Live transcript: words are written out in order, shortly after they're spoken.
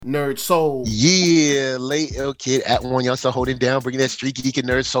Nerd Soul. Yeah, late L kid at one. Y'all still holding down, bringing that street geek and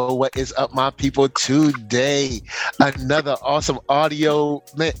nerd soul. What is up, my people? Today, another awesome audio.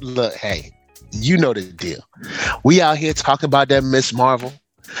 Man, look, hey, you know the deal. We out here talking about that Miss Marvel.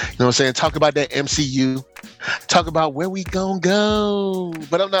 You know what I'm saying? Talk about that MCU. Talk about where we gonna go.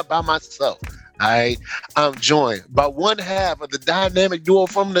 But I'm not by myself. All right, I'm joined by one half of the dynamic duo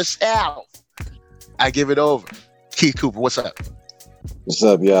from the South. I give it over. Keith Cooper, what's up? What's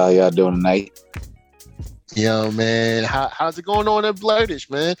up, y'all? How y'all doing tonight? Yo, man, how's it going on at Blurtish,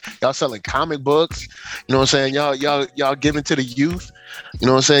 man? Y'all selling comic books, you know what I'm saying? Y'all giving to the youth, you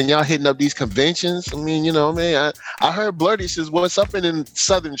know what I'm saying? Y'all hitting up these conventions. I mean, you know, man, I heard Blurtish is what's up in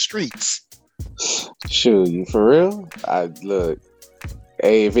southern streets. Shoot, you for real? I look.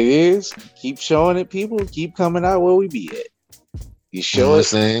 Hey, if it is, keep showing it, people. Keep coming out where we be at. You show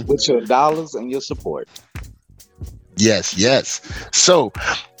it with your dollars and your support. Yes. So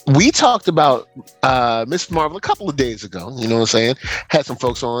we talked about Miss Marvel a couple of days ago, you know what I'm saying? Had some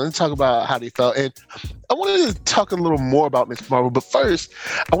folks on and talk about how they felt. And I wanted to talk a little more about Miss Marvel, but first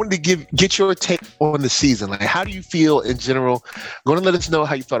I wanted to get your take on the season. Like, how do you feel in general? Go and let us know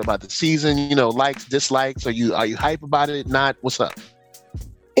how you felt about the season, you know, likes, dislikes. Are you hype about it? Not? What's up?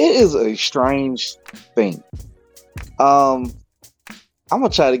 It is a strange thing. I'm gonna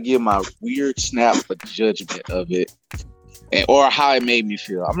try to give my weird snap of judgment of it, or how it made me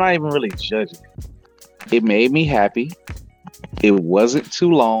feel. I'm not even really judging it. It made me happy. It wasn't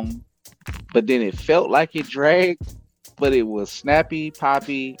too long, but then it felt like it dragged. But it was snappy,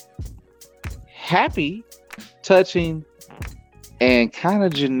 poppy, happy, touching, and kind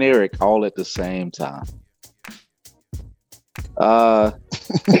of generic all at the same time.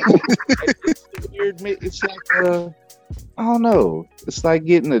 It's like I don't know. It's like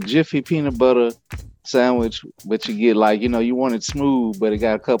getting a Jiffy peanut butter sandwich, but you get like, you know, you want it smooth, but it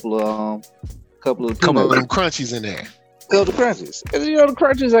got a couple of them crunchies in there. Couple of crunchies. And, you know, the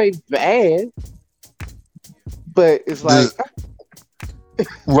crunchies ain't bad, but it's like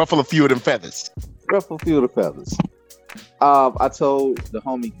ruffle a few of them feathers. I told the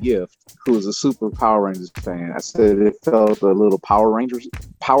homie Gift, who is a super Power Rangers fan, I said it felt a little Power Rangery,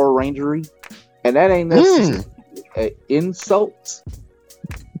 and that ain't necessarily an insult,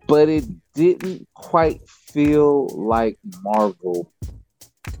 but it didn't quite feel like Marvel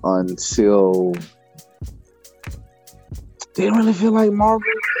until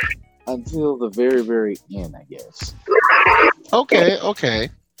the very, very end, I guess. Okay.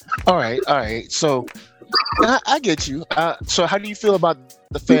 All right. So I get you. So how do you feel about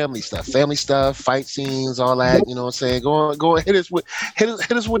the family stuff, fight scenes, all that? You know what I'm saying? Go and hit us with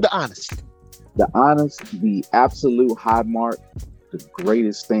the honesty. The absolute high mark, the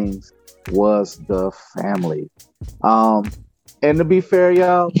greatest things was the family. And to be fair,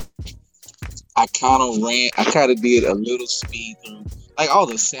 y'all, I kind of did a little speed through, like all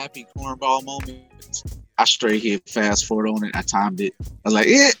the sappy cornball moments. I straight hit fast forward on it. I timed it. I was like,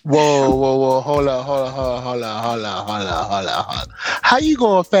 yeah. Whoa. Hold on. How you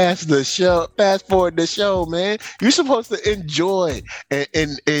going fast forward the show, man? You're supposed to enjoy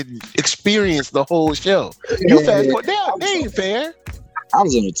and experience the whole show. You fast forward. That ain't fair. I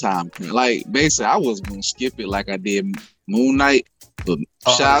was on a time print. Like, basically, I was going to skip it like I did Moon Knight. But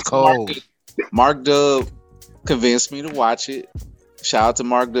shout out to Mark Dub convinced me to watch it. Shout out to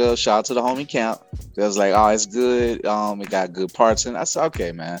Mark Dub. Shout out to the homie Camp. They was like, oh, it's good. It got good parts in it. I said,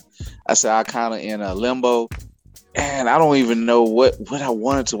 okay, man. I said, I kind of in a limbo. And I don't even know what I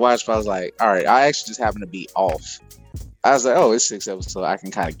wanted to watch. But I was like, all right, I actually just happened to be off. I was like, oh, it's 6 episodes. I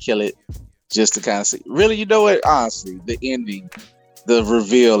can kind of kill it just to kind of see. Really, you know what? Honestly, the ending, the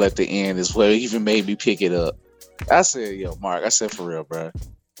reveal at the end is what even made me pick it up. I said, yo, Mark, I said, for real, bro.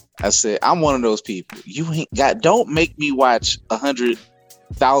 I said, I'm one of those people. Don't make me watch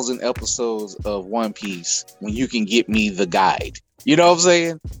 100,000 episodes of One Piece when you can get me the guide. You know what I'm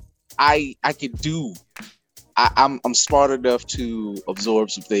saying? I could do. I'm smart enough to absorb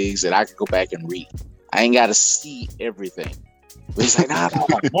some things that I could go back and read. I ain't got to see everything. But he's like, nah,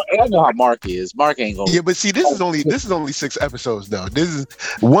 I know how Mark is. Mark ain't gonna. Yeah, but see, this is only 6 episodes though. This is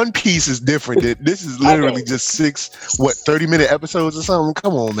One Piece is different. This is literally just 30-minute episodes or something.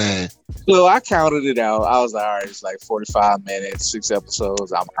 Come on, man. So I counted it out. I was like, all right, it's like 45 minutes, 6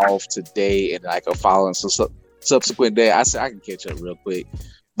 episodes. I'm off today and like a following subsequent day. I said I can catch up real quick.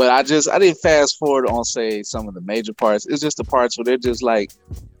 But I didn't fast forward on say some of the major parts. It's just the parts where they're just like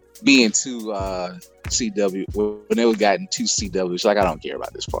being too CW when they were gotten too CW. So like I don't care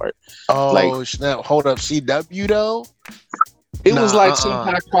about this part. Oh like, snap! Hold up, CW though. It was like some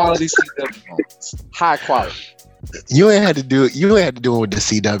high quality CW moments. High quality. You ain't had to do it. You ain't had to do it with the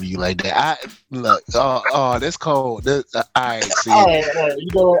CW like that. I look. Oh, that's cold. All right, see. All right. You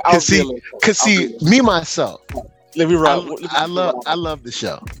know what? Cause see, me myself. Let me rock. I love the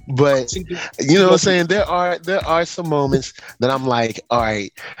show, but you know what I'm saying. There are some moments that I'm like, all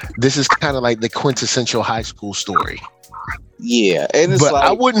right, this is kind of like the quintessential high school story. Yeah, and it's but like,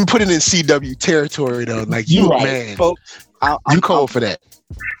 I wouldn't put it in CW territory though. Like you, right, man, folks, you cold for that.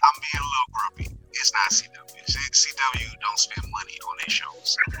 I'm being a little grumpy. It's not CW. CW don't spend money on their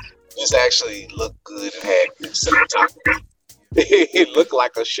shows. This actually looked good and had good cinematography. It looked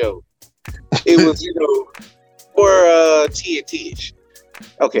like a show. It was, for TNT-ish.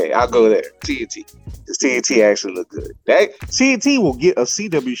 Okay, I'll go there. TNT. The TNT actually looked good. That TNT will get a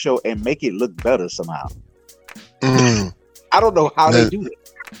CW show and make it look better somehow. I don't know how they do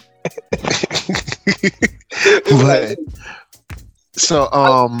it. So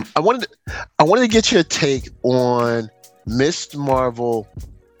I wanted to get your take on Miss Marvel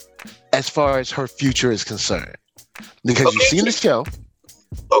as far as her future is concerned, because you've seen the show.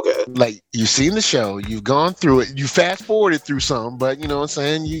 Okay. Like, you've seen the show, you've gone through it, you fast forwarded through some, but you know what I'm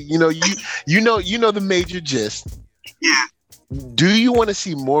saying? You know the major gist. Yeah. Do you want to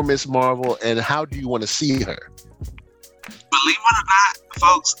see more Miss Marvel, and how do you want to see her? Believe it or not,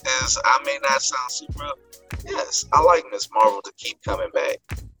 folks, as I may not sound super up, yes, I like Miss Marvel to keep coming back.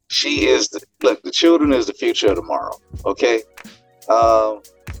 She is the children is the future of tomorrow. Okay.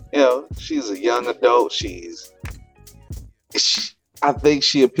 She's a young adult. I think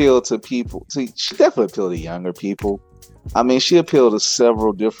she appealed to people. She definitely appealed to younger people. I mean, she appealed to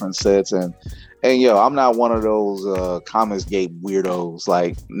several different sets, and I'm not one of those Comics Gate weirdos.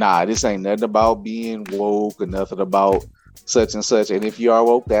 Like, nah, this ain't nothing about being woke or nothing about such and such. And if you are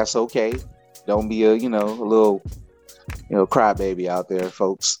woke, that's okay. Don't be a little crybaby out there,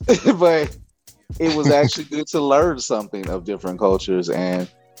 folks. But it was actually good to learn something of different cultures and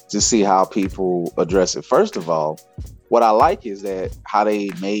to see how people address it. First of all, what I like is that how they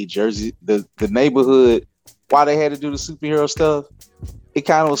made Jersey, the neighborhood, why they had to do the superhero stuff. It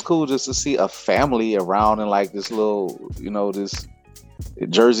kind of was cool just to see a family around in like this little, this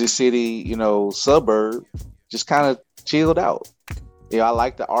Jersey City, suburb, just kind of chilled out. I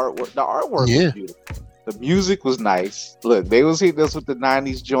like the artwork. The artwork was beautiful. The music was nice. Look, they was hitting us with the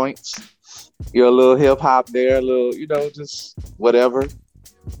 90s joints. A little hip hop there, a little, just whatever.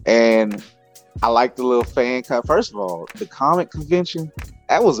 And I like the little fan cut. First of all, the comic convention,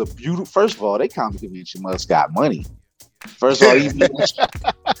 that was a beautiful. First of all, they comic convention must got money. First of all,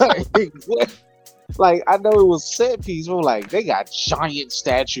 like, I know it was set piece, but like they got giant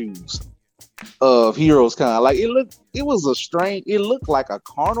statues of heroes, kind of like it looked like a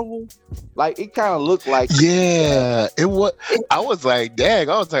carnival. Like, it kind of looked like, it was. I was like, dang,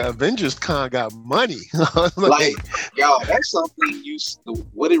 I was like, Avengers Con got money. I was like, y'all, that's something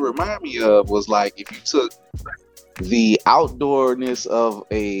what it reminded me of was like, if you took the outdoorness of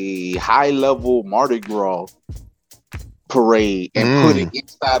a high level Mardi Gras parade and put it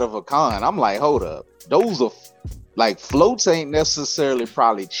inside of a con. I'm like, hold up, those are like, floats ain't necessarily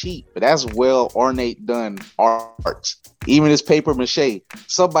probably cheap, but that's well ornate done art. Even this paper mache,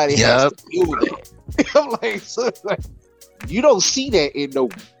 somebody has to build that. I'm like, you don't see that in no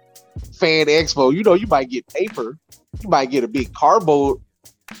fan expo. You might get paper, you might get a big cardboard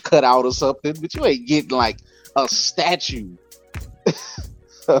cutout or something, but you ain't getting like a statue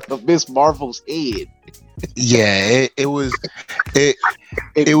of Miss Marvel's head. Yeah, it was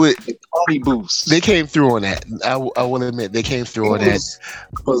party boost. They came through on that. I will admit, they came through on that.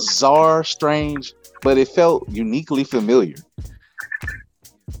 Bizarre, strange, but it felt uniquely familiar.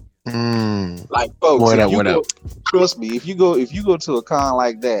 Like, folks, trust me, if you go to a con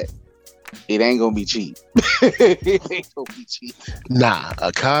like that, it ain't gonna be cheap. It ain't gonna be cheap. Nah,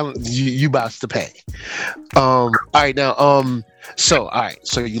 a con you about to pay. All right, now, so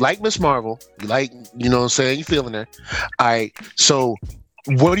you like Miss Marvel, you like, what I'm saying, you feeling her. All right, so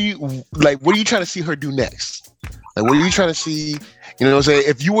what are you trying to see her do next? Like, what are you trying to see? You know what I'm saying?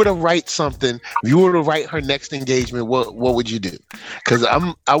 If you were to write something, if you were to write her next engagement, what would you do? Because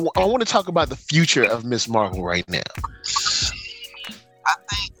I want to talk about the future of Miss Marvel right now. I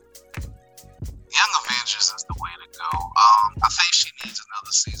think Young Avengers is the way to go. I think she needs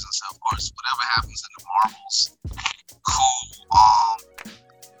another season. So of course, whatever happens in the Marvels, cool.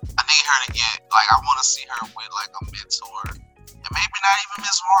 I need her to get, like, I want to see her with like a mentor, and maybe not even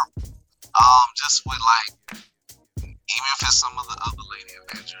Miss Marvel. Just with like, even if it's some of the other Lady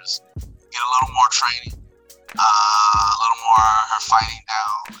Avengers, get a little more training, a little more her fighting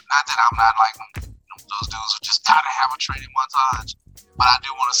down. Not that I'm not like those dudes who just gotta have a training montage, but I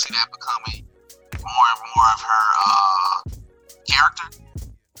do want to see that becoming more and more of her character,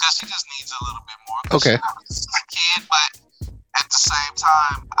 because she just needs a little bit more. Okay. She's a kid, but at the same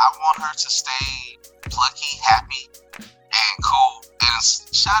time, I want her to stay plucky, happy, and cool. And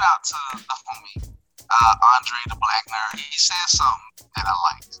shout out to the homie, Andre the Black Nerd. He said something that I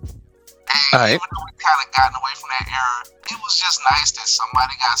liked. And even though we kind of gotten away from that era, it was just nice that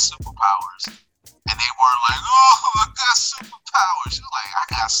somebody got superpowers. And they were like, oh, I got superpowers. You're like, I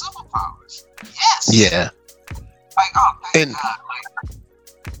got superpowers. Yes. Yeah. Like, oh, thank And- God. Like,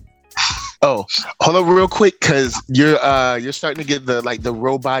 Oh, hold on real quick, because you're starting to get the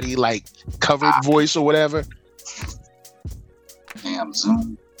robot-y covered voice or whatever. damn,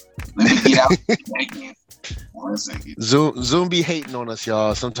 Zoom. Let me get out. 1 second. Zoom be hating on us,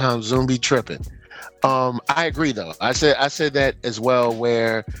 y'all. Sometimes Zoom be tripping. I agree though. I said that as well,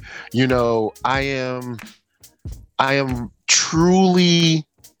 where I am truly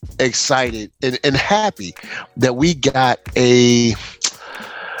excited and happy that we got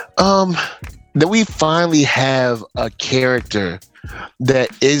that we finally have a character that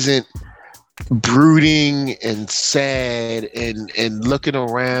isn't brooding and sad and looking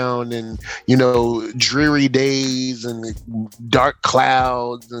around and dreary days and dark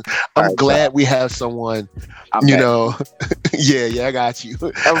clouds. And I'm glad we have someone. Yeah, I got you.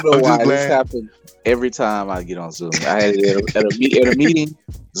 I don't know why this happens every time I get on Zoom. I had it at a meeting.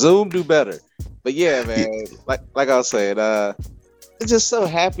 Zoom do better, but yeah, man. Like I was saying, I'm just so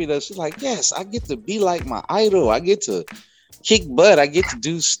happy that she's like, yes, I get to be like my idol. I get to kick butt. I get to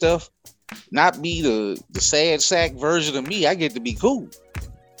do stuff. Not be the sad sack version of me. I get to be cool.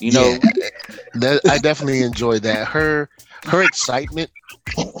 I definitely enjoyed that. Her excitement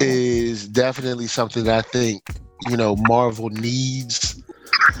is definitely something that I think Marvel needs.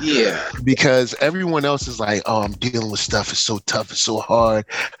 Yeah, because everyone else is like, oh, I'm dealing with stuff. It's so tough. It's so hard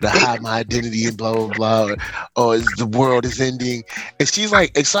to hide my identity and blah, blah, blah. Or the world is ending. And she's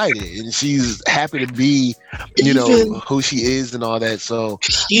like excited and she's happy to be, who she is and all that. So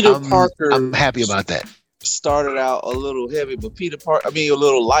Peter Parker, I'm happy about that. Started out a little heavy, but a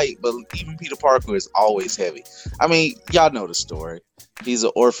little light, but even Peter Parker is always heavy. I mean, y'all know the story. He's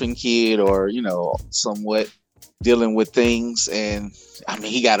an orphan kid or, somewhat dealing with things, and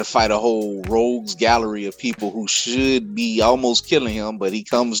he got to fight a whole rogues gallery of people who should be almost killing him, but he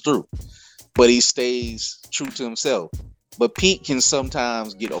comes through. But he stays true to himself. But Pete can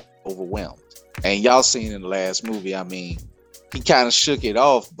sometimes get overwhelmed, and y'all seen in the last movie. He kind of shook it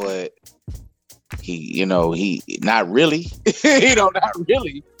off, but he not really. Not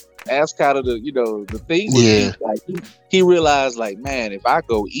really. That's kind of the thing. Yeah. He realized, man, if I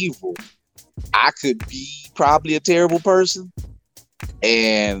go evil, I could be probably a terrible person,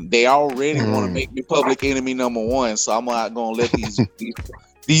 and they already want to make me public enemy number one. So I'm not gonna let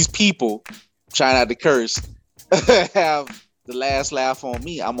these people, try not to curse, have the last laugh on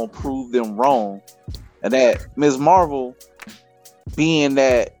me. I'm gonna prove them wrong. And that Ms. Marvel, being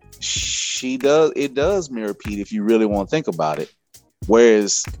that it does mirror Pete if you really want to think about it.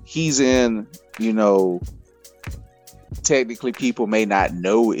 Whereas he's in, technically people may not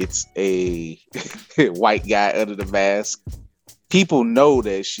know it's a white guy under the mask. People know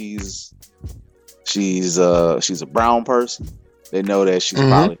that she's a brown person. They know that she's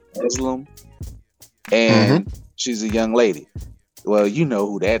probably Muslim, and she's a young lady. Well, you know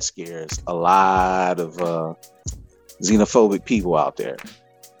who that scares a lot of xenophobic people out there.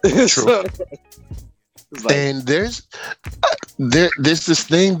 True. So, and there's this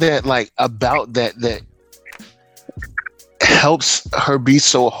thing that about that helps her be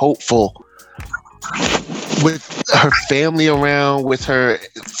so hopeful with her family around, with her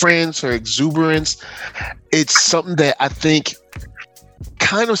friends, her exuberance. It's something that I think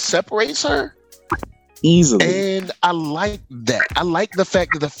kind of separates her easily. And I like that. I like the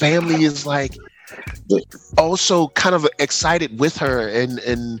fact that the family is also kind of excited with her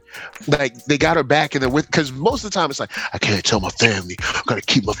and they got her back and they're with, because most of the time it's like, I can't tell my family, I gotta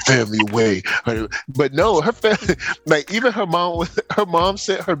keep my family away. But no, her family, even her mom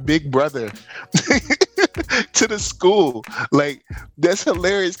sent her big brother to the school. That's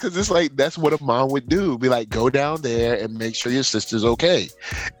hilarious, because it's that's what a mom would do, be like, go down there and make sure your sister's okay.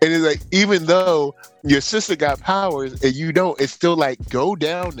 And it's even though your sister got powers and you don't, it's still go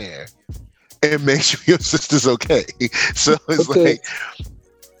down there and make sure your sister's okay. So it's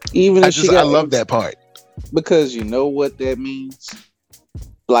even I love that part, because you know what that means.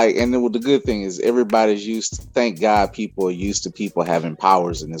 And then the good thing is everybody's used to, thank God people are used to people having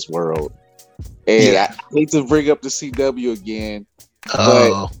powers in this world. And I hate to bring up the CW again,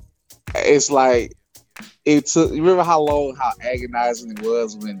 but it's it took, you remember how agonizing it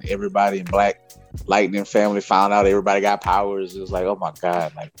was when everybody in black Lightning family found out everybody got powers. It was like, oh my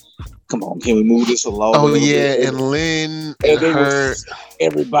god, like, come on, can we move this along? Oh yeah, and Lynn and her.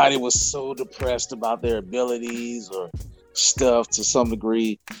 Everybody was so depressed about their abilities or stuff to some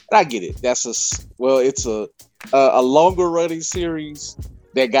degree. And I get it. It's a longer running series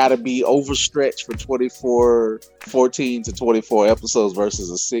that got to be overstretched for 14 to 24 episodes versus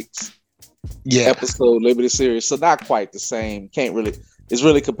a 6 episode limited series. So not quite the same. It's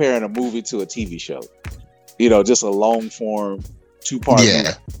really comparing a movie to a TV show. Just a long form 2-part movie.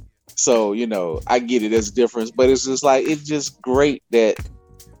 So, I get it as a difference, but it's just like, it's just great that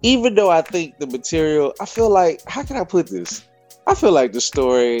even though I think the material, I feel like, how can I put this? I feel like the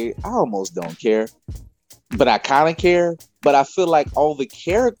story, I almost don't care, but I kind of care. But I feel like all the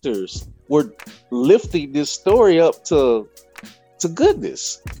characters were lifting this story up to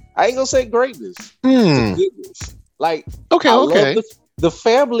goodness. I ain't gonna say greatness. To goodness. Like, okay. The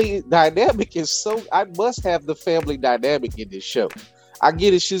family dynamic is so. I must have the family dynamic in this show. I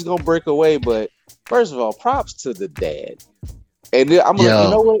get it. She's gonna break away, but first of all, props to the dad. And then you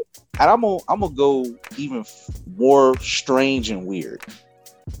know what? And I'm gonna go even more strange and weird.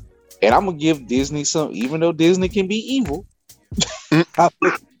 And I'm gonna give Disney some, even though Disney can be evil. I'm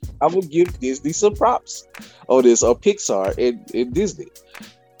gonna give Disney some props on this, or Pixar and Disney.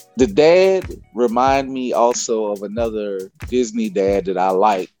 The dad remind me also of another Disney dad that I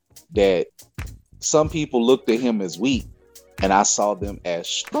like, that some people looked at him as weak, and I saw them as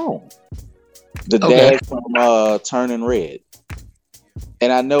strong. The dad from Turning Red.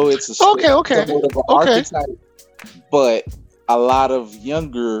 And I know it's a archetype, but a lot of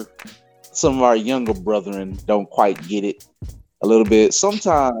some of our younger brethren don't quite get it a little bit.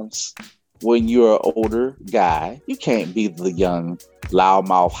 Sometimes when you're an older guy, you can't be the young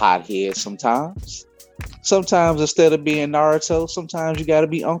loudmouth hothead sometimes. Sometimes instead of being Naruto, sometimes you got to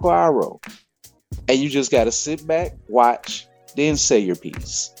be Uncle Iroh. And you just got to sit back, watch, then say your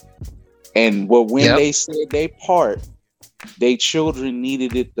piece. And when they said they part, their children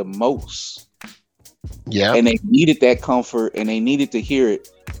needed it the most. Yeah. And they needed that comfort, and they needed to hear it.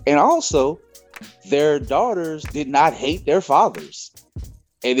 And also, their daughters did not hate their fathers.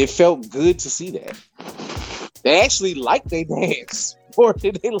 And it felt good to see that. They actually liked their dads more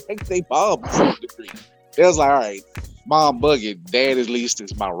than they liked their mom to some degree. They was like, all right, mom bugging, dad at least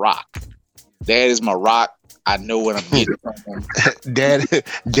is my rock. Dad is my rock. I know what I'm getting from him.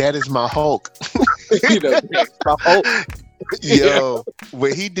 Dad is my Hulk. My Hulk. Yo,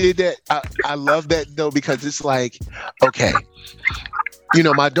 when he did that, I love that though, because it's like, okay,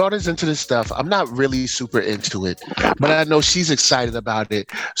 my daughter's into this stuff. I'm not really super into it, but I know she's excited about it.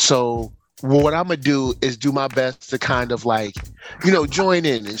 So what I'm gonna do is do my best to kind of like, join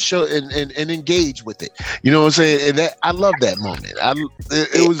in and show and engage with it. You know what I'm saying? And that, I love that moment.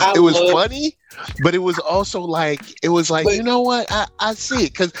 It was funny, but it was also like, you know what? I see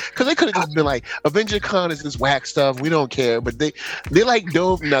it, because they could have just been like, Avenger Con is this whack stuff. We don't care. But they like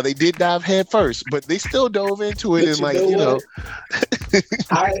dove. Now they did dive head first, but they still dove into it, and I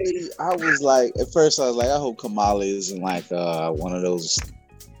was like, at first I was like, I hope Kamala isn't like one of those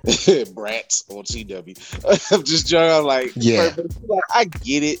brats on CW. I'm just joking. I'm like, I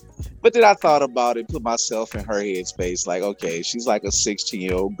get it, but then I thought about it, put myself in her headspace. Like, okay, she's like a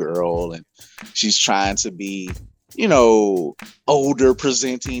 16-year-old girl, and she's trying to be, older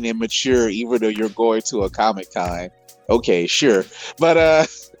presenting and mature, even though you're going to a Comic-Con. Okay, sure, but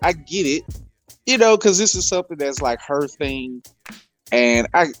I get it, because this is something that's like her thing, and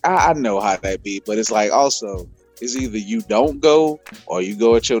I know how that be, but it's like also, it's either you don't go or you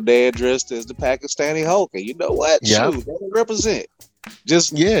go at your dad dressed as the Pakistani Hulk. And you know what? Yeah. Shoot, that represent.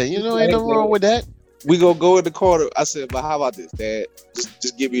 Just ain't nothing wrong with that. We gonna go in the corner. I said, but how about this, Dad?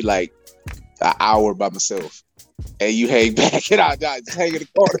 Just give me like an hour by myself, and you hang back, and I just hang in the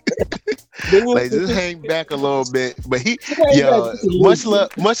corner. Like, just hang back a little bit. But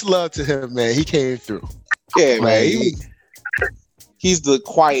much love to him, man. He came through. Yeah, man. He's the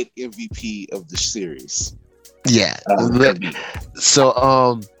quiet MVP of the series. Yeah.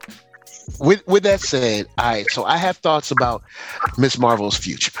 So with that said, so I have thoughts about Miss Marvel's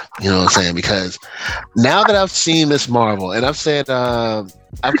future. You know what I'm saying? Because now that I've seen Miss Marvel, and I've said I've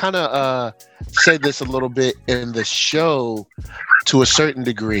kind of said this a little bit in the show to a certain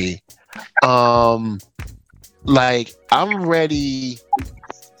degree. Like, I'm ready.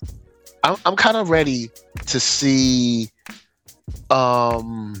 I'm kind of ready to see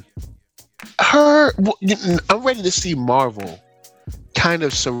I'm ready to see Marvel kind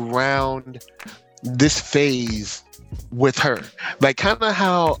of surround this phase with her, like kind of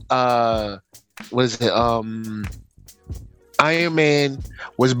how what is it Iron Man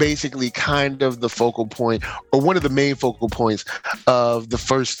was basically kind of the focal point, or one of the main focal points of the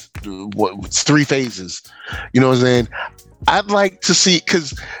first three phases. You know what I'm saying? I'd like to see,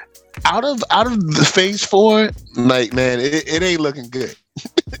 because out of the phase 4, like, man, it ain't looking good.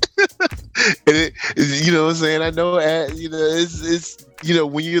 You know what I'm saying? I know, it's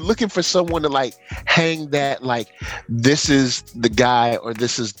when you're looking for someone to like hang that like this is the guy or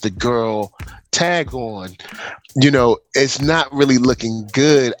this is the girl tag on, it's not really looking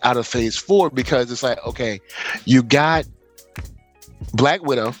good out of phase 4, because it's like, okay, you got Black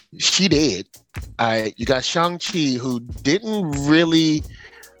Widow, she dead. All right, you got Shang-Chi, who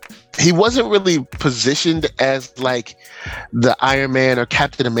he wasn't really positioned as like the Iron Man or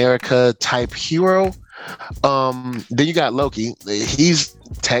Captain America type hero. Then you got Loki. He's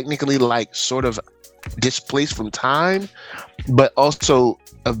technically like sort of displaced from time, but also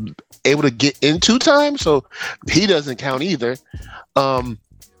able to get into time, so he doesn't count either.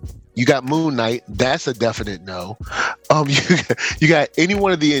 You got Moon Knight, that's a definite no. You got any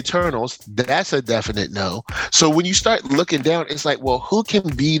one of the Eternals, that's a definite no. So when you start looking down, it's like, well, who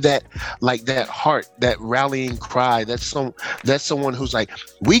can be that, like that heart, that rallying cry? That's someone who's like,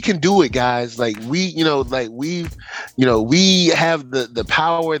 we can do it, guys. Like we have the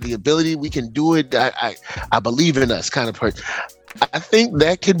power, the ability, we can do it. I believe in us, kind of person. I think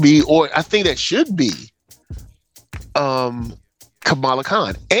that could be, or I think that should be, Kamala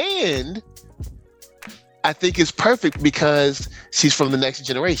Khan. And I think it's perfect because she's from the next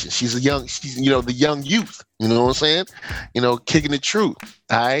generation. She's the young youth. You know what I'm saying? Kicking the truth.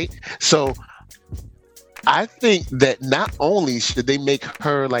 All right. So I think that not only should they make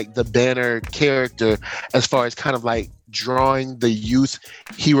her like the banner character as far as kind of like drawing the youth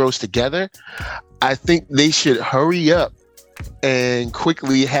heroes together, I think they should hurry up and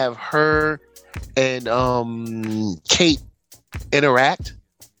quickly have her and Kate interact,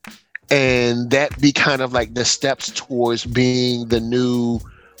 and that be kind of like the steps towards being the new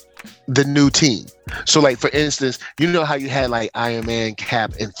team. So like, for instance, how you had like Iron Man,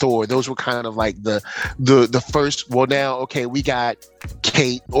 Cap, and Thor. Those were kind of like the first. Well, now, okay, we got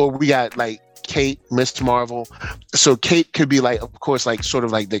Kate, or we got like Kate, Miss Marvel. So Kate could be like, of course, like sort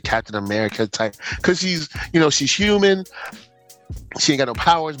of like the Captain America type, because she's human. She ain't got no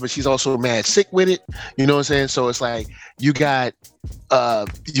powers, but she's also mad sick with it. You know what I'm saying? So it's like you got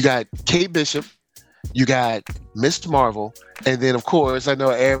Kate Bishop, you got Miss Marvel, and then of course I know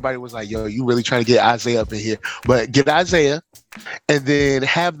everybody was like, "Yo, you really trying to get Isaiah up in here?" But get Isaiah, and then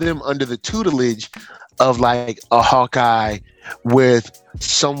have them under the tutelage of like a Hawkeye, with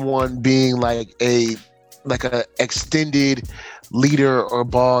someone being like a extended leader or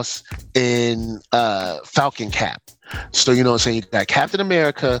boss in Falcon Cap. So, you know what I'm saying? You got Captain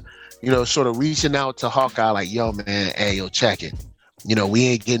America, sort of reaching out to Hawkeye like, yo, man, hey, yo, check it. We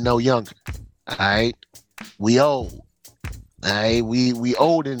ain't getting no younger. All right? We old. All right? We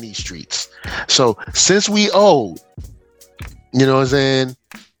old in these streets. So since we old, you know what I'm saying?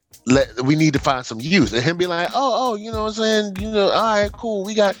 We need to find some youth. And him be like, oh, you know what I'm saying? All right, cool.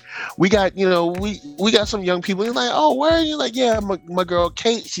 We got we got some young people. He's like, oh, where are you? Like, yeah, my girl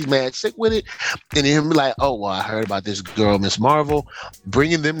Kate, she's mad sick with it. And then him be like, oh, well, I heard about this girl, Miss Marvel.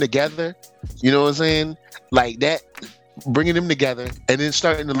 Bringing them together, you know what I'm saying? Like that, bringing them together, and then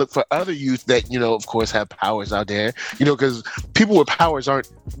starting to look for other youth that, of course, have powers out there. Because people with powers aren't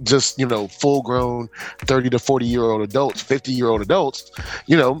just, full grown 30 to 40-year-old adults, 50-year-old adults.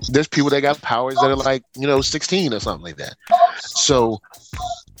 There's people that got powers that are like, 16 or something like that. So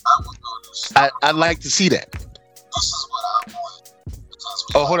I'd like to see that.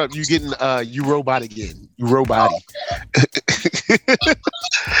 Oh, hold up. You getting you robot again. You robot.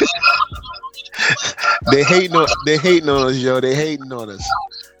 They hating on us, yo. They hating on us.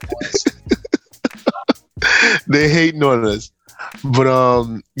 They hating on us. But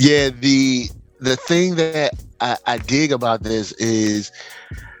yeah, the thing that I dig about this is,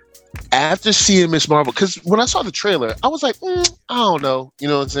 after seeing Miss Marvel, because when I saw the trailer, I was like, I don't know, you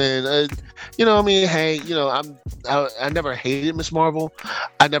know what I'm saying? I mean, hey, I never hated Miss Marvel.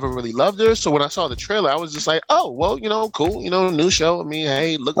 I never really loved her. So when I saw the trailer, I was just like, oh, well, cool, new show. I mean,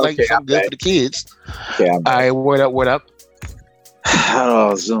 hey, look like something good for the kids. Okay, all right, word up.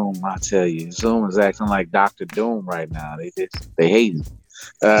 Oh, Zoom, I tell you, Zoom is acting like Dr. Doom right now. They hating.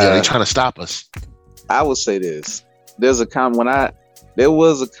 Yeah, they trying to stop us. I would say this. There was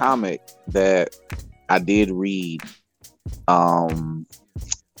a comic that I did read.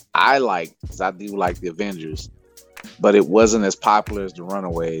 I liked, because I do like the Avengers, but it wasn't as popular as the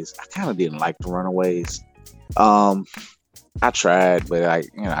Runaways. I kind of didn't like the Runaways. I tried, but I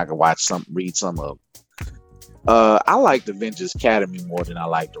could read some of them. I liked Avengers Academy more than I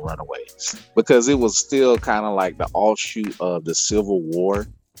liked the Runaways because it was still kind of like the offshoot of the Civil War,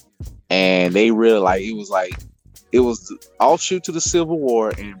 and they really it was the offshoot to the Civil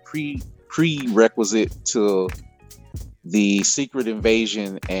War and prerequisite to the Secret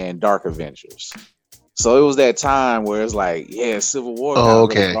Invasion and Dark Avengers. So it was that time where it's like, yeah, Civil War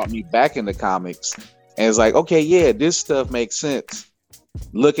really brought me back into comics, and it's like, okay, yeah, this stuff makes sense.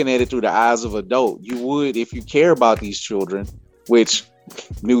 Looking at it through the eyes of adult, you would if you care about these children, which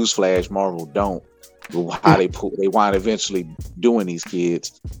newsflash, Marvel don't. How they wind eventually doing these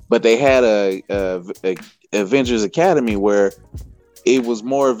kids, but they had a Avengers Academy where it was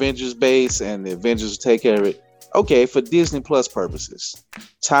more Avengers based, and the Avengers would take care of it. Okay, for Disney Plus purposes,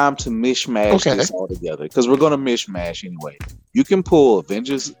 time to mishmash this all together because we're gonna mishmash anyway. You can pull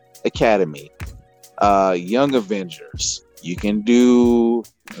Avengers Academy, Young Avengers. You can do.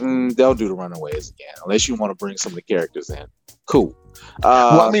 They'll do the Runaways again, unless you want to bring some of the characters in. Cool.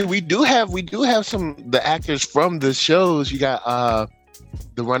 Well, I mean, we do have some the actors from the shows. You got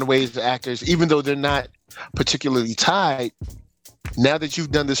the Runaways actors, even though they're not particularly tied. Now that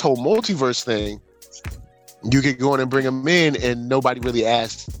you've done this whole multiverse thing, you could go in and bring them in, and nobody really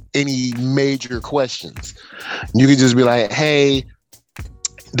asks any major questions. You could just be like, "Hey,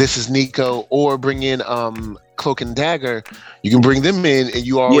 this is Nico," or bring in Cloak and Dagger. You can bring them in, and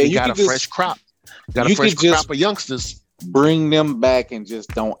you already got a fresh crop. Got a fresh crop of youngsters. Bring them back and just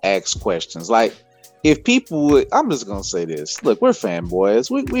don't ask questions. Like, if people would, I'm just gonna say this. Look, we're fanboys.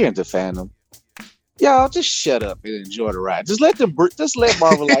 We're into fandom. Y'all just shut up and enjoy the ride. Just let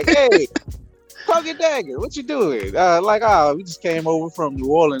Marvel like, hey, Cloak and Dagger, what you doing? We just came over from New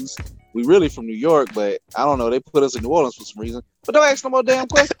Orleans. We really from New York, but I don't know. They put us in New Orleans for some reason. But don't ask no more damn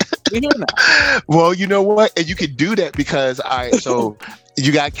questions. We're here now. Well, you know what? And you could do that because so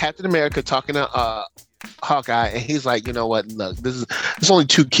you got Captain America talking to Hawkeye, and he's like, you know what? Look, it's only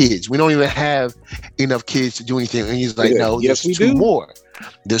 2 kids. We don't even have enough kids to do anything. And he's like, no, there's 2 more.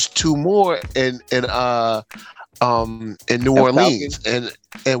 There's 2 more in New Orleans,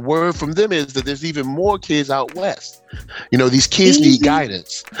 and word from them is that there's even more kids out west. You know, these kids need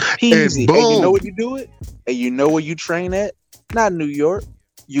guidance. Easy. And you know what you do it? And you know where you train at? Not New York.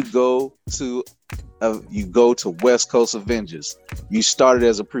 You go to West Coast Avengers. You started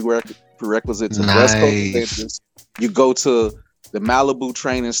as a prerequisite to West Coast Avengers. You go to the Malibu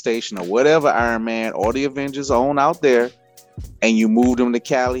training station or whatever Iron Man or the Avengers own out there, and you move them to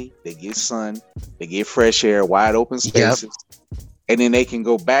Cali. They get sun, they get fresh air, wide open spaces, and then they can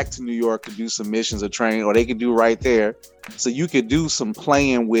go back to New York to do some missions or training, or they can do right there. So you could do some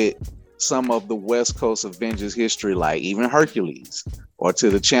playing with some of the West Coast Avengers history, like even Hercules, or to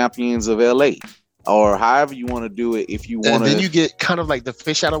the Champions of LA, or however you want to do it. If you want to, then you get kind of like the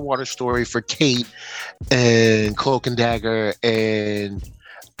fish out of water story for Kate and Cloak and Dagger and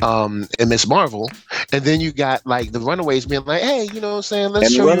Miss Marvel, and then you got like the Runaways being like, hey, you know what I'm saying,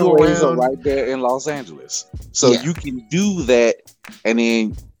 let's show you around. Are right there in Los Angeles, so you can do that, and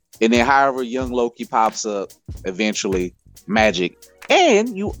then however young Loki pops up eventually, magic.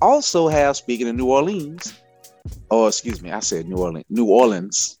 And you also have, speaking of New Orleans, I said New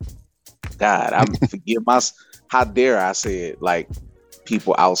Orleans. God, I forgive how dare I say it like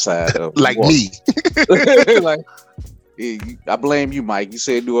people outside of like me. Like, I blame you, Mike. You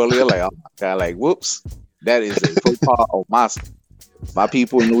said New Orleans, like, oh my God, like, whoops, that is a faux pas of my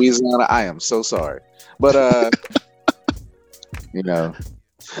people in Louisiana. I am so sorry, but you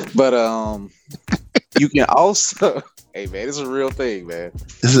can also. Hey man, it's a real thing, man.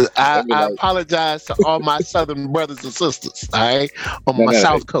 I apologize to all my Southern brothers and sisters. All right, on my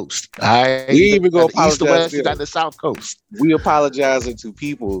South Coast. All right, we even go apologize East to West. You got the South Coast. We apologizing to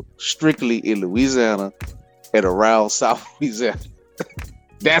people strictly in Louisiana and around South Louisiana.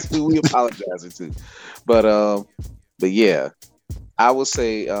 That's who we apologizing to. But yeah, I would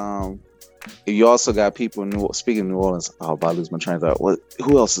say you also got people in speaking of New Orleans. Oh, I lose my train of thought.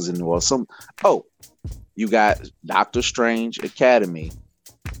 Who else is in New Orleans? You got Doctor Strange Academy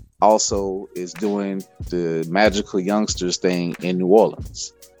also is doing the Magical Youngsters thing in New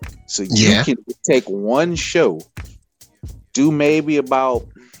Orleans. So you can take one show, do maybe about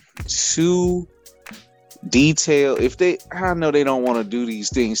 2 detail. I know they don't want to do these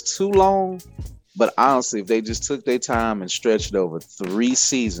things too long, but honestly, if they just took their time and stretched it over 3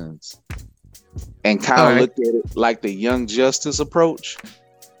 seasons and kind of looked at it like the Young Justice approach,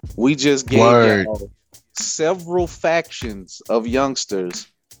 we just gave several factions of youngsters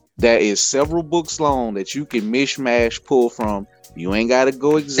that is several books long that you can mishmash, pull from. You ain't got to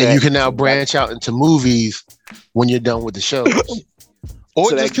go exact. And you can now branch out into movies when you're done with the shows.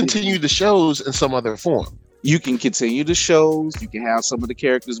 Or just continue the shows in some other form. you can continue the shows. You can have some of the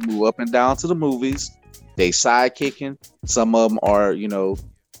characters move up and down to the movies. They sidekicking. Some of them are,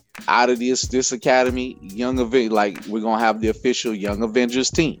 out of this academy. Like we're gonna have the official Young Avengers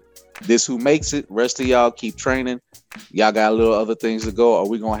team. This who makes it. Rest of y'all keep training. Y'all got a little other things to go. Or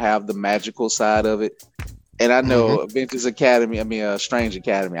we gonna have the magical side of it. And I know Avengers Academy. Strange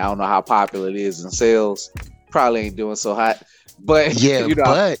Academy. I don't know how popular it is in sales. Probably ain't doing so hot. But yeah,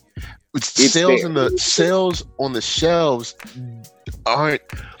 but sales on the shelves aren't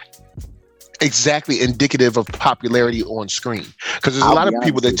exactly indicative of popularity on screen, because there's a lot of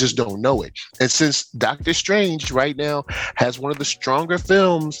people that just don't know it. And since Doctor Strange right now has one of the stronger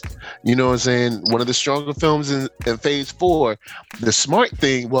films, one of the stronger films in phase 4, the smart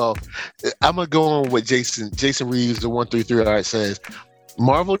thing, I'm gonna go on what Jason Reeves, the 133 art, says.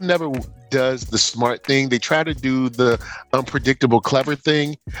 Marvel never does the smart thing. They try to do the unpredictable, clever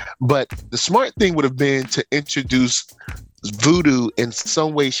thing, but the smart thing would have been to introduce Voodoo in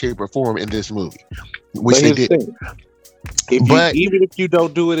some way, shape, or form in this movie, which they did. Even if you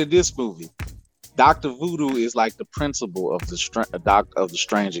don't do it in this movie, Dr. Voodoo is like the principal of the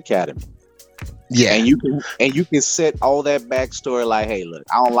Strange Academy. Yeah, and you can set all that backstory. Like, hey, look,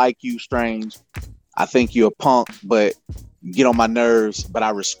 I don't like you, Strange. I think you're a punk, but you get on my nerves. But I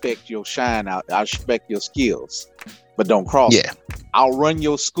respect your shine out. I respect your skills, but don't cross. Yeah, I'll run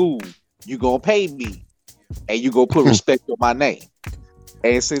your school. You gonna pay me. And you go put respect on my name.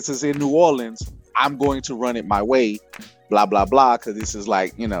 And since it's in New Orleans, I'm going to run it my way, blah, blah, blah, because this is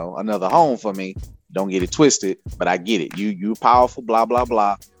like, another home for me. Don't get it twisted, but I get it. You powerful, blah, blah,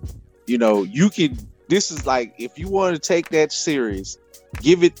 blah. This is like, if you want to take that series,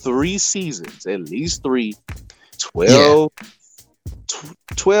 give it 3 seasons, at least 3, 12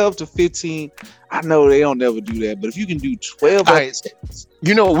 to 15. I know they don't never do that, but if you can do 12 episodes,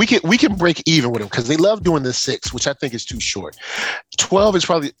 we can break even with them, because they love doing the 6, which I think is too short. 12 is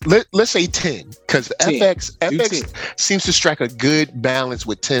probably, let's say 10, because FX seems to strike a good balance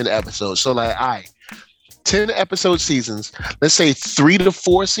with 10 episodes. So 10 episode seasons, let's say 3 to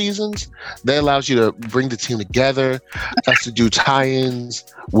 4 seasons, that allows you to bring the team together, has to do tie-ins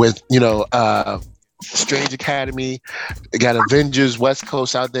with, Strange Academy. They got Avengers West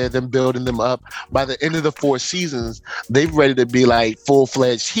Coast out there, them building them up. By the end of the 4 seasons, they're ready to be like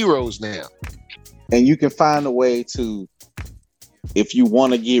full-fledged heroes now. And you can find a way to, if you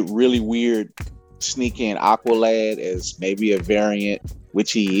want to get really weird, sneak in Aqualad as maybe a variant,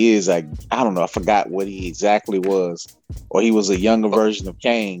 which he is. I don't know. I forgot what he exactly was, or he was a younger version of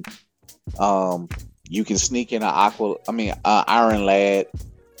Kang. You can sneak in Iron Lad.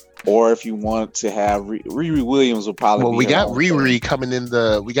 Or if you want to have Riri Williams, will probably. Well, we got Riri coming in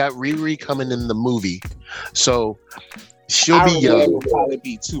the movie, so she'll be young. Will probably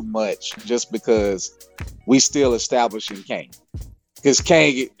be too much, just because we still establishing Kang. Because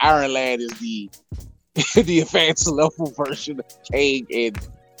Iron Lad is the advanced level version of Kang and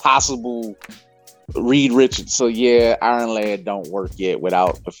possible Reed Richards. So yeah, Iron Lad don't work yet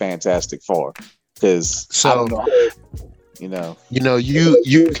without the Fantastic Four. Because I don't know.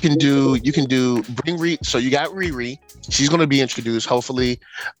 You can do bring Riri. So you got Riri. She's going to be introduced. Hopefully,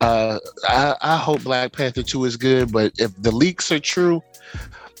 I hope Black Panther 2 is good. But if the leaks are true,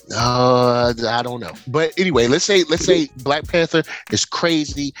 I don't know. But anyway, let's say Black Panther is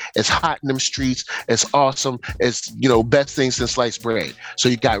crazy. It's hot in them streets. It's awesome. It's best thing since sliced bread. So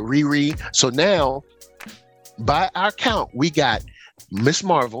you got Riri. So now, by our count, we got Miss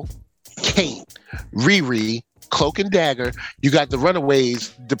Marvel, Kate, Riri, Cloak and Dagger. You got the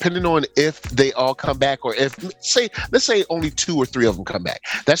Runaways, depending on if they all come back, or if let's say only 2 or 3 of them come back.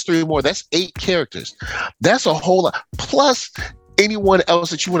 That's 3 more. That's 8 characters. That's a whole lot. Plus anyone else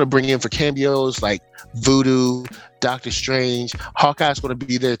that you want to bring in for cameos, like Voodoo, Doctor Strange. Hawkeye's going to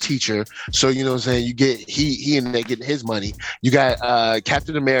be their teacher, so you know what I'm saying. You get he and they getting his money. You got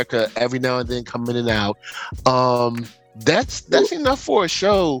Captain America every now and then coming in and out. That's enough for a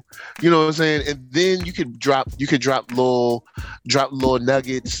show, you know what I'm saying. And then you could drop little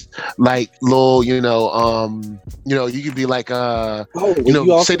nuggets, like little, you could be like say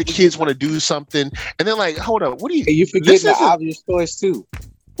the kids want to do something, and then like, hold up, what do you forgetting the obvious choice too?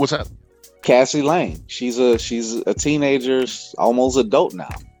 What's up? Cassie Lane. She's a teenager, almost adult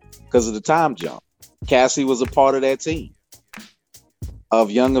now, because of the time jump. Cassie was a part of that team of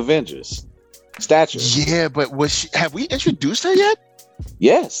Young Avengers. Stature. Yeah, but have we introduced her yet?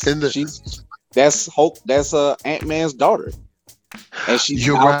 Yes. That's Hope. That's Ant-Man's daughter. And she's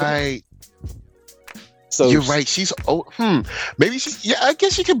You're right. So you're right. She's maybe she. Yeah, I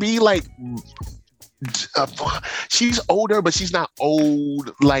guess she could be like she's older, but she's not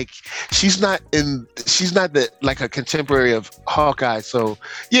old. Like she's not the like a contemporary of Hawkeye. So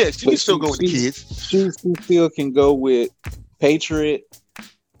yeah, she can still go with the kids. She still can go with Patriot,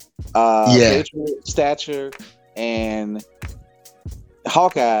 Patriot, Stature, and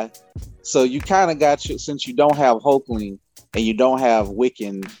Hawkeye. So you kind of got you, since you don't have Hulkling and you don't have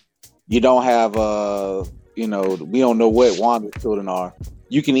Wiccan, you don't have we don't know what Wanda's children are.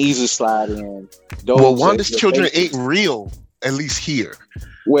 You can easily slide in. Well, Wanda's children ain't real, at least here.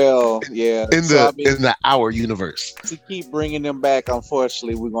 Well, yeah. In the our universe. To keep bringing them back,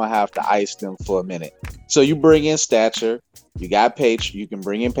 unfortunately, we're gonna have to ice them for a minute. So you bring in Stature, you got Patriot, you can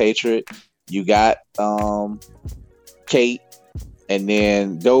bring in Patriot, you got Kate, and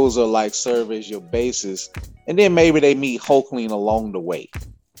then those are like serve as your basis, and then maybe they meet Hulkling along the way.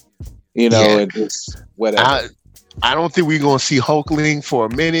 And just whatever. I don't think we're gonna see Hulkling for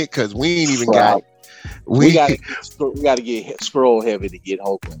a minute because we ain't even got. We got to get Skrull heavy to get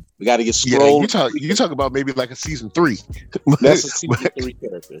Hulkling. We got to get Skrull. Yeah, you talk about maybe like a season 3. That's a season 3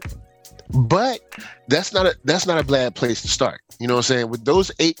 character. But that's not a bad place to start. You know what I'm saying? With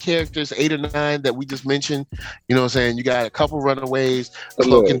those 8 characters, 8 or 9 that we just mentioned, you know what I'm saying? You got a couple Runaways,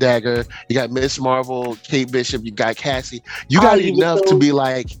 Cloak and Dagger, you got Miss Marvel, Kate Bishop, you got Cassie. You got enough to be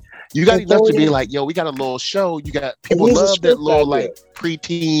like. You got enough to be like, yo, we got a little show. You got people love that little like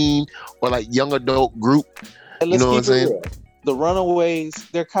preteen or like young adult group. You know what I'm saying? Real. The Runaways,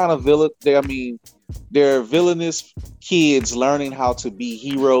 they're kind of villain. They're villainous kids learning how to be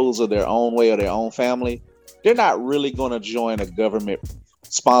heroes of their own way or their own family. They're not really going to join a government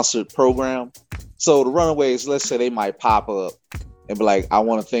sponsored program. So the Runaways, let's say they might pop up and be like, I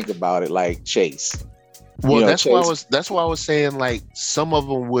want to think about it, like Chase. Well, that's why I was saying like some of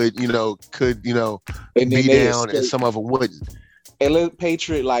them would, could, be down and some of them wouldn't. And let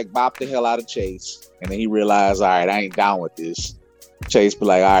Patriot like bop the hell out of Chase, and then he realized, all right, I ain't down with this. Chase be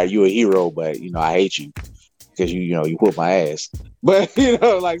like, all right, you a hero, but I hate you because you whoop my ass. But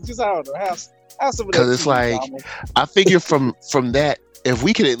like just I don't know, have some of that. Because it's like I figure from that, if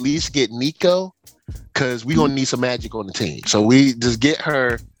we could at least get Nico, because we gonna need some magic on the team, so we just get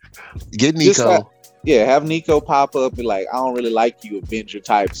Nico. Have Nico pop up and be like, I don't really like you Avenger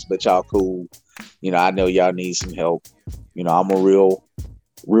types, but y'all cool. I know y'all need some help. I'm a real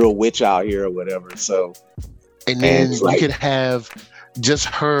witch out here or whatever. So, and then you could have just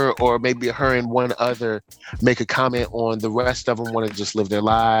her or maybe her and one other make a comment on the rest of them want to just live their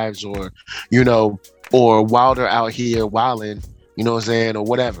lives or, or Wilder out here wilding, you know what I'm saying, or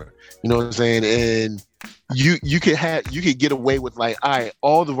whatever, you know what I'm saying, and you could get away with like, all right,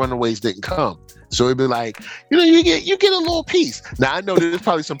 all the Runaways didn't come. So it'd be like, you get a little piece. Now I know there's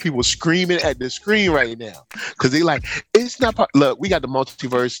probably some people screaming at the screen right now because they like it's not. Look, we got the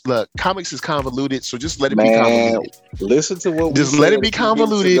multiverse. Look, comics is convoluted, so just let it be convoluted. Listen to what. Just let it be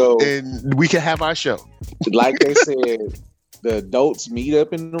convoluted, and we can have our show. Like they said, the adults meet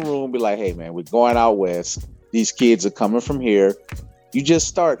up in the room, be like, "Hey, man, we're going out west. These kids are coming from here. You just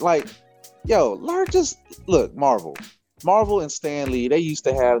start like, yo, look, Marvel and Stan Lee. They used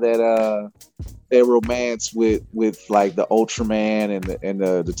to have that their romance with like the Ultraman and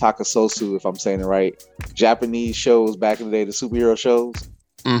the Takasosu, if I'm saying it right, Japanese shows back in the day, the superhero shows.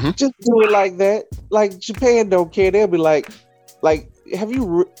 Mm-hmm. Just do it like that. Like Japan don't care. They'll be like, have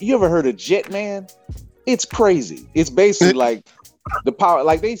you ever heard of Jetman? It's crazy. It's basically like the power.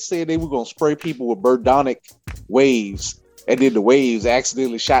 Like they said they were gonna spray people with birdonic waves, and then the waves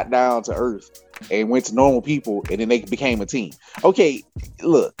accidentally shot down to Earth and went to normal people, and then they became a team. Okay,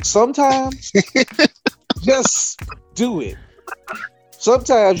 look, sometimes just do it.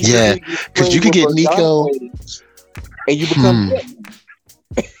 Sometimes because you can get Nico and you become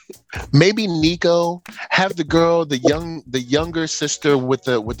maybe Nico, have the girl, the younger sister with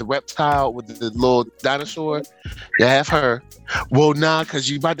the reptile with the little dinosaur. You have her. Well,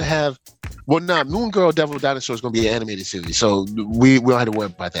 because you about to have. Well, Moon Girl Devil Dinosaur is going to be an animated series, so we don't have to worry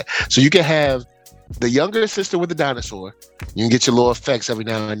about that. So you can have the younger sister with the dinosaur. You can get your little effects every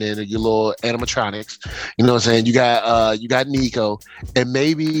now and then, or your little animatronics. You know what I'm saying? You got Nico, and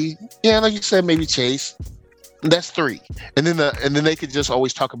maybe like you said, maybe Chase. That's 3, and then they could just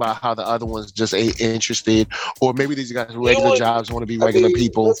always talk about how the other ones just ain't interested, or maybe these guys regular jobs want to be regular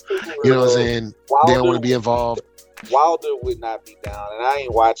people. You know what I'm saying? They don't want to be involved. Wilder would not be down, and I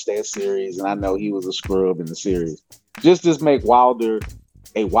ain't watched that series, and I know he was a scrub in the series. Just make Wilder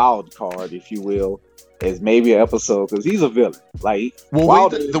a wild card, if you will, as maybe an episode, because he's a villain. Like,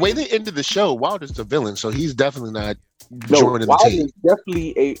 the way they ended the show, Wilder's the villain, so he's definitely not joining the team.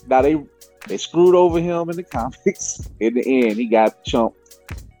 Definitely they screwed over him in the comics. In the end, he got chumped.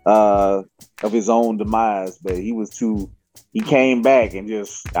 of his own demise, but he was too. He came back and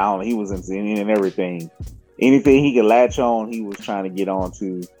just I don't know. He was into any and everything. Anything he could latch on, he was trying to get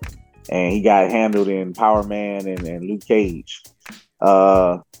onto, and he got handled in Power Man and Luke Cage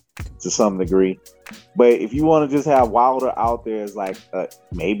to some degree. But if you want to just have Wilder out there as like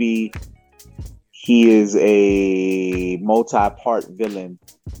maybe he is a multi-part villain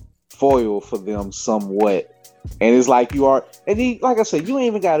foil for them somewhat. And it's like you are, and he, like I said, you ain't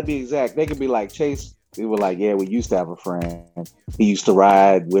even got to be exact. They could be like Chase. They were like, yeah, we used to have a friend. He used to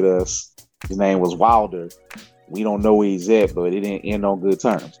ride with us. His name was Wilder. We don't know where he's at, but it didn't end on good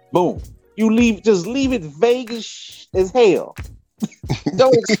terms. Boom. You just leave it vague as hell.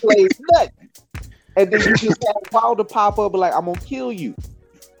 Don't explain nothing. And then you just have Wilder pop up and like, I'm gonna kill you.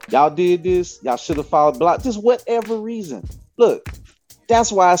 Y'all did this. Y'all should have followed block. Just whatever reason. Look.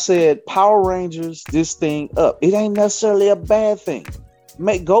 That's why I said Power Rangers this thing up. It ain't necessarily a bad thing.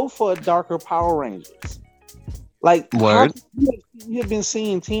 Go for a darker Power Rangers. Like you've been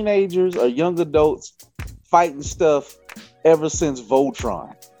seeing teenagers or young adults fighting stuff ever since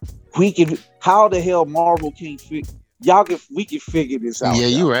Voltron. How the hell Marvel can't figure? We can figure this out. Yeah,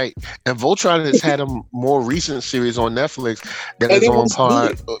 you're right. And Voltron has had a more recent series on Netflix that is on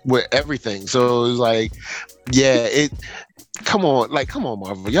par with everything. So it's like, yeah, come on,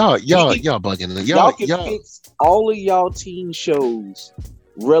 Marvel. Y'all bugging. Y'all can fix all of y'all teen shows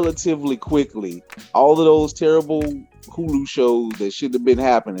relatively quickly. All of those terrible Hulu shows that should have been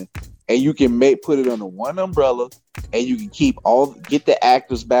happening, and you can put it under one umbrella, and you can get the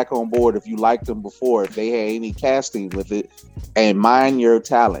actors back on board if you liked them before, if they had any casting with it, and mine your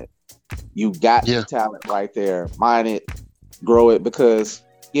talent. You got the talent right there. Mine it, grow it, because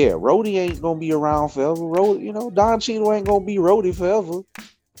Rhodey ain't gonna be around forever. Don Cheadle ain't gonna be Rhodey forever.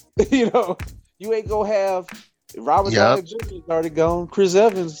 You ain't gonna have Robert Downey Jr. is already gone. Chris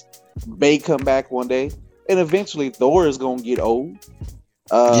Evans may come back one day, and eventually Thor is gonna get old.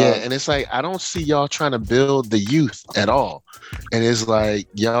 And it's like I don't see y'all trying to build the youth at all, and it's like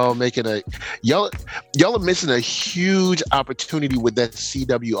y'all are missing a huge opportunity with that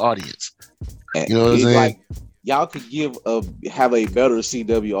CW audience. You know what I'm saying? Like, y'all could have a better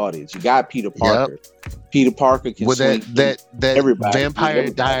CW audience. You got Peter Parker. Yep. Peter Parker can with that everybody. Vampire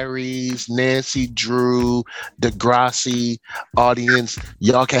Diaries, Nancy Drew, Degrassi audience.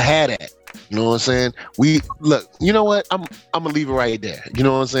 Y'all can have that. You know what I'm saying? You know what? I'm gonna leave it right there. You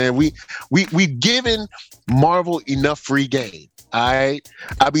know what I'm saying? We giving Marvel enough free game. All right,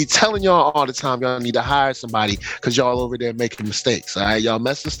 I be telling y'all all the time, y'all need to hire somebody because y'all over there making mistakes. All right, y'all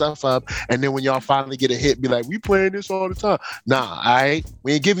messing stuff up, and then when y'all finally get a hit, be like, we playing this all the time. Nah, all right,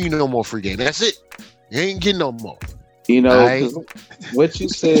 we ain't giving you no more free game. That's it. You ain't getting no more. Right? What you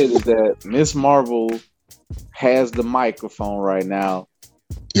said is that Miss Marvel has the microphone right now.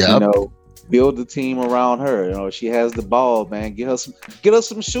 Yeah. Build the team around her. She has the ball, man. Get her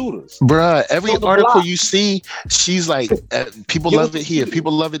some shooters. Bruh, every article you see, she's like, people love it here,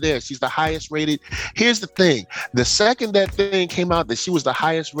 people love it there. She's the highest rated. Here's the thing. The second that thing came out that she was the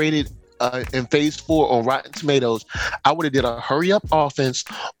highest rated in phase 4 on Rotten Tomatoes, I would have did a hurry up offense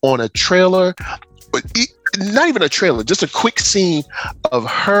on a trailer, but not even a trailer, just a quick scene of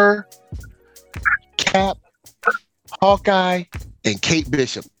her, Cap, Hawkeye, and Kate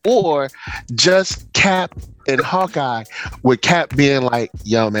Bishop, or just Cap and Hawkeye, with Cap being like,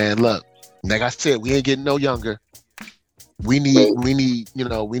 yo man, look, like I said, we ain't getting no younger. We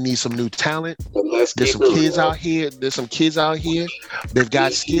need some new talent. There's some kids out here. They've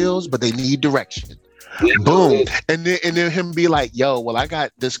got skills, but they need direction. Boom. And then him be like, yo, well, I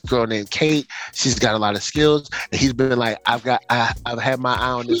got this girl named Kate. She's got a lot of skills. And he's been like, I've had my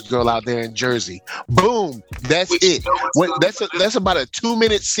eye on this girl out there in Jersey. Boom. That's it. That's about a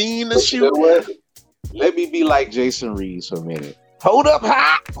 2-minute scene to shoot. You know what? Let me be like Jason Reeves for a minute. Hold up.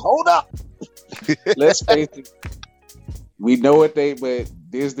 Let's face it. We know but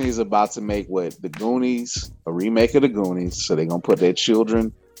Disney's about to make The Goonies, a remake of The Goonies. So they're going to put their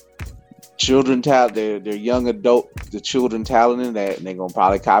children talent, their young adult, the children talent in that, and they're gonna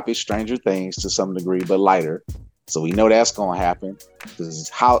probably copy Stranger Things to some degree, but lighter. So we know that's gonna happen. Because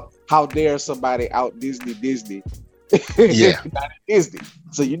how dare somebody out Disney? Yeah, Disney.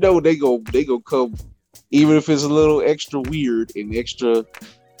 So they go come, even if it's a little extra weird and extra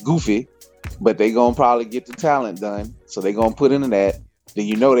goofy, but they gonna probably get the talent done. So they gonna put into that.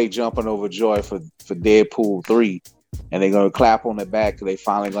 Then they jumping over joy for Deadpool 3. And they're going to clap on the back because they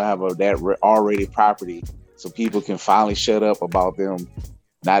finally going to have that R-rated property so people can finally shut up about them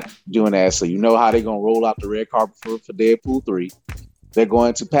not doing that. So how they're going to roll out the red carpet for Deadpool 3. They're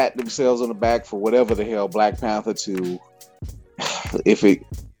going to pat themselves on the back for whatever the hell Black Panther 2.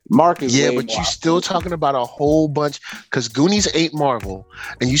 Mark is Yeah, way but more you still talking about a whole bunch, because Goonies ain't Marvel,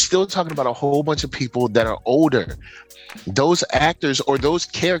 and you still talking about a whole bunch of people that are older. Those actors or those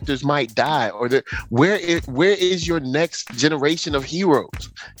characters might die, or where is your next generation of heroes?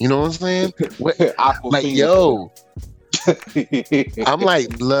 You know what I'm saying? Like, Aquafina. yo, I'm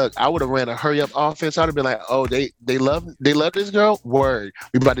like, look, I would have ran a hurry up offense. I'd have been like, oh, they love this girl. Word,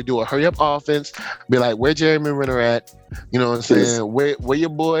 we about to do a hurry up offense. Be like, where Jeremy Renner at? You know what I'm saying? Where your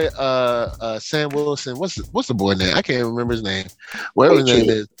boy Sam Wilson? What's the boy name? I can't remember his name. Whatever his name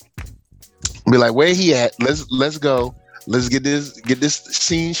is. Be like, where he at? Let's go. Let's get this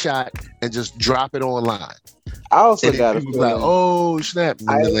scene shot and just drop it online. I also got a feeling feeling, like, oh snap!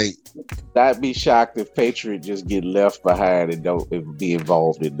 I'd be shocked if Patriot just get left behind and don't be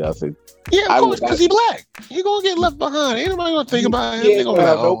involved in nothing. Yeah, of course, because he black. He gonna get left behind. Ain't nobody gonna think about him. He gonna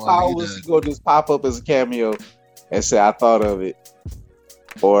have no powers. He gonna just pop up as a cameo and say, "I thought of it,"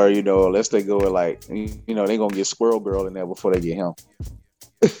 or unless they go with like, they gonna get Squirrel Girl in there before they get him.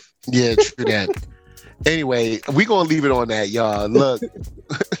 Yeah, true that. Anyway, we gonna leave it on that, y'all. Look,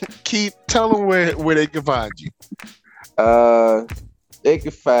 Keith, tell them where they can find you. They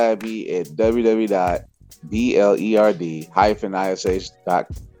can find me at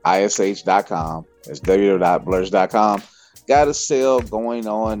www.blerd-ish.com. That's www.blurs.com. Got a sale going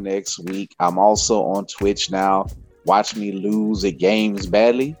on next week. I'm also on Twitch now. Watch me lose at games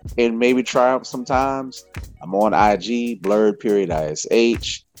badly and maybe triumph sometimes. I'm on IG,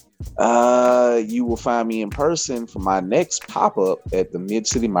 blerd.ish. You will find me in person for my next pop-up at the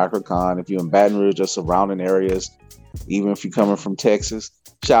Mid-City Microcon. If you're in Baton Rouge or surrounding areas, even if you're coming from Texas,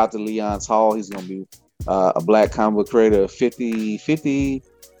 shout out to Leon's Hall. He's going to be a black comic book creator of 50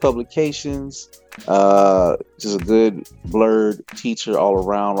 publications. Just a good Blerd teacher all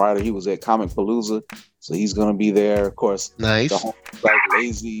around writer. He was at Comic Palooza, so he's going to be there. Of course, nice. Like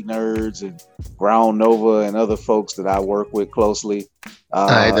Lazy Nerds and Ground Nova and other folks that I work with closely. All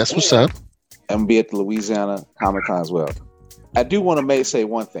right, that's what's up. I'm gonna be at the Louisiana Comic Con as well. I do want to say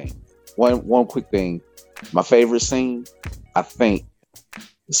one thing, one quick thing. My favorite scene, I think,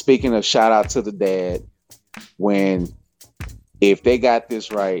 speaking of shout out to the dad, if they got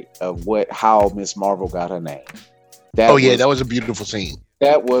this right of how Miss Marvel got her name. That was a beautiful scene.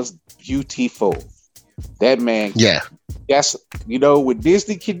 That was beautiful. That man. Yeah. That's when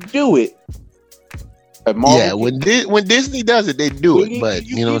Disney can do it. When Disney does it, they do it. But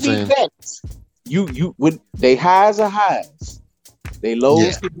you know what I'm saying? When they highs are highs. They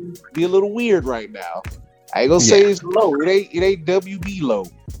lows can be a little weird right now. I ain't gonna say it's low. It ain't WB low.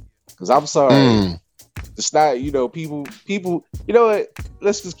 Cause I'm sorry. It's not, people, you know what?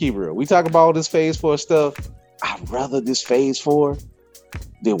 Let's just keep it real. We talk about all this phase 4 stuff. I'd rather this phase 4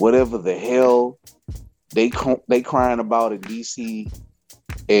 than whatever the hell they crying about in DC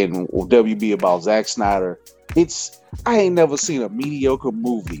and WB about Zack Snyder. I ain't never seen a mediocre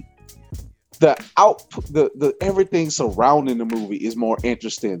movie. The everything surrounding the movie is more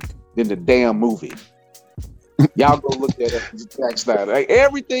interesting than the damn movie. Y'all go look at Zack Snyder. Like,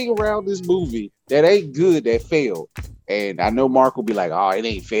 everything around this movie that ain't good, that failed. And I know Mark will be like, "Oh, it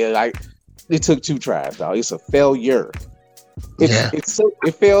ain't failed. Like, it took 2 tries, dog. It's a failure.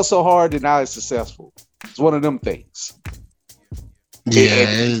 It failed so hard that now it's successful. It's one of them things."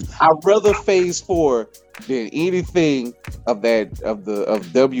 Yeah, I'd rather phase 4 than anything of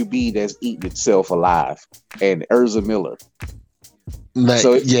WB that's eating itself alive and Ezra Miller.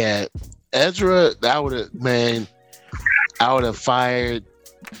 Ezra, I would have fired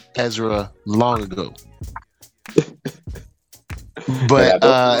Ezra long ago. But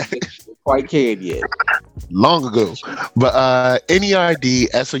quite can yet. Long ago. But NERD,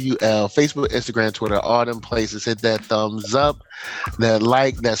 SOUL, Facebook, Instagram, Twitter, all them places. Hit that thumbs up, that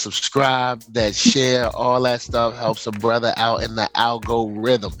like, that subscribe, that share, all that stuff helps a brother out in the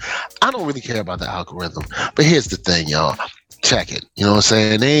algorithm. I don't really care about the algorithm, but here's the thing, y'all. Check it. You know what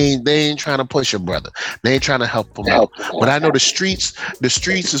I'm saying? They ain't trying to push your brother. They ain't trying to help him out. But I know the streets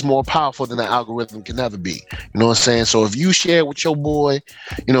is more powerful than the algorithm can ever be. You know what I'm saying? So if you share with your boy,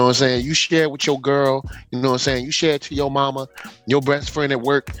 you know what I'm saying, you share with your girl, you know what I'm saying, you share it to your mama, your best friend at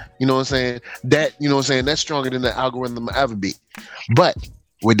work, you know what I'm saying, that, you know what I'm saying, that's stronger than the algorithm will ever be. But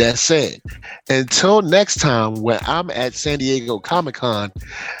with that said, until next time when I'm at San Diego Comic-Con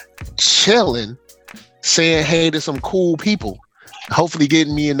chilling, saying hey to some cool people, hopefully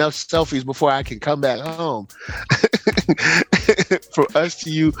getting me enough selfies before I can come back home. From us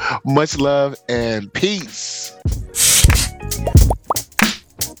to you, much love and peace.